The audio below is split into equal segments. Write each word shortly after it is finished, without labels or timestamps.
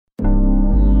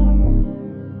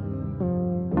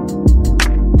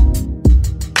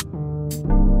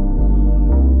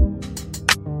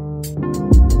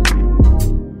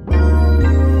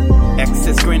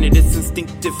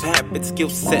habit, skill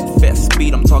set, fast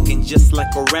speed. I'm talking just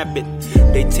like a rabbit.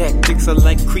 They tactics are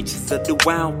like creatures of the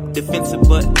wild, defensive,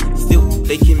 but still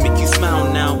they can make you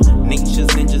smile now. Nature's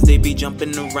ninjas, they be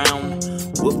jumping around.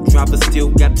 WooFDriver still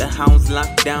got the hounds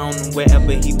locked down.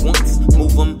 Wherever he wants,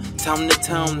 move them town to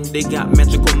town. They got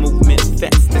magical movement,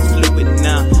 fast and fluid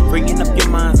now. Bringing up your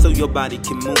mind so your body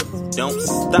can move. Don't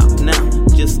stop now,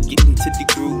 just get into the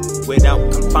groove. Without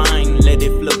confine, let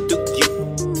it flow through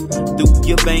you, through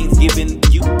your veins, giving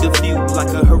you the view like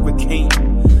a hurricane.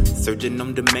 Surging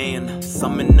on demand,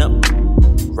 summon up,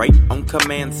 right on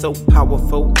command. So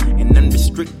powerful and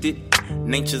unrestricted.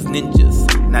 Nature's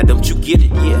ninjas, now don't you get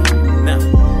it? Yeah, now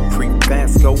creep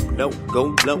fast, go low,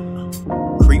 go low.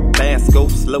 Creep fast, go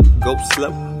slow, go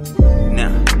slow.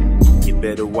 Now you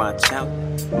better watch out.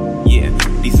 Yeah,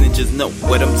 these ninjas know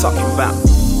what I'm talking about.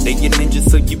 They get ninjas,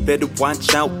 so you better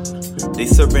watch out. They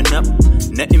serving up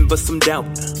nothing but some doubt.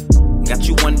 Got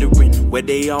you wondering where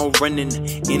they all running.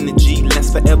 Energy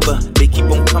lasts forever, they keep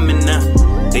on coming now.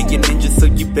 They get ninjas, so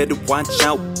you better watch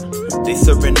out. They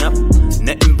serving up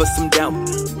nothing but some doubt.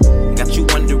 Got you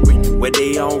wondering where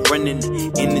they all running.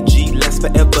 Energy lasts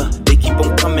forever, they keep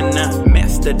on coming now.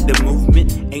 Master the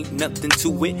movement, ain't nothing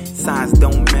to it. Size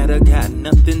don't matter, got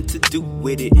nothing to do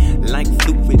with it. Like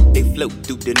fluid, they float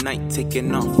through the night,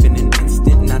 taking off in an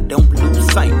instant. Now don't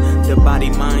lose sight, the body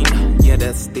mind, yeah,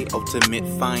 that's the ultimate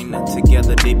find.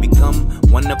 Together they become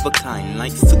one of a kind,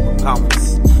 like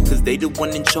superpowers. Cause they the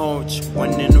one in charge,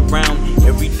 running around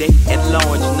every day at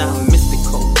large. Now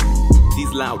mystical,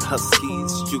 these loud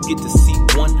huskies, you get to see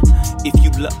one if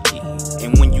you lucky.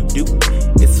 And when you do,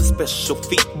 it's a special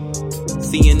feat.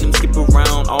 Seeing them skip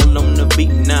around all on the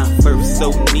beat. Now first so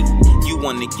neat, you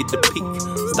wanna get the peak.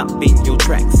 Stop in your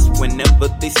tracks whenever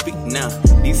they speak. Now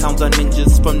these sounds are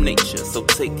ninjas from nature, so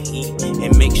take heed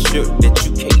and make sure that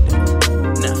you cater.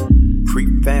 Now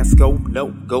creep fast, go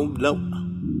low, go low.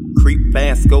 Creep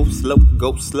fast, go slow,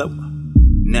 go slow.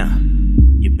 Now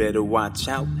you better watch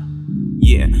out.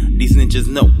 Yeah, these ninjas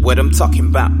know what I'm talking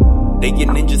about. They get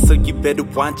ninjas, so you better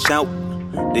watch out.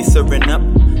 They serving up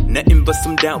nothing but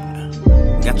some doubt.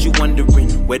 Got you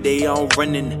wondering where they all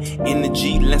running.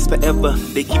 Energy lasts forever,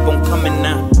 they keep on coming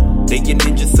now. They get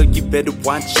ninjas, so you better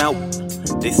watch out.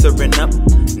 They serving up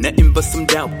nothing but some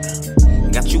doubt.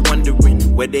 Got you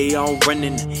wondering where they all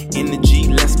running. Energy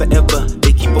lasts forever,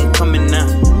 they keep on coming now.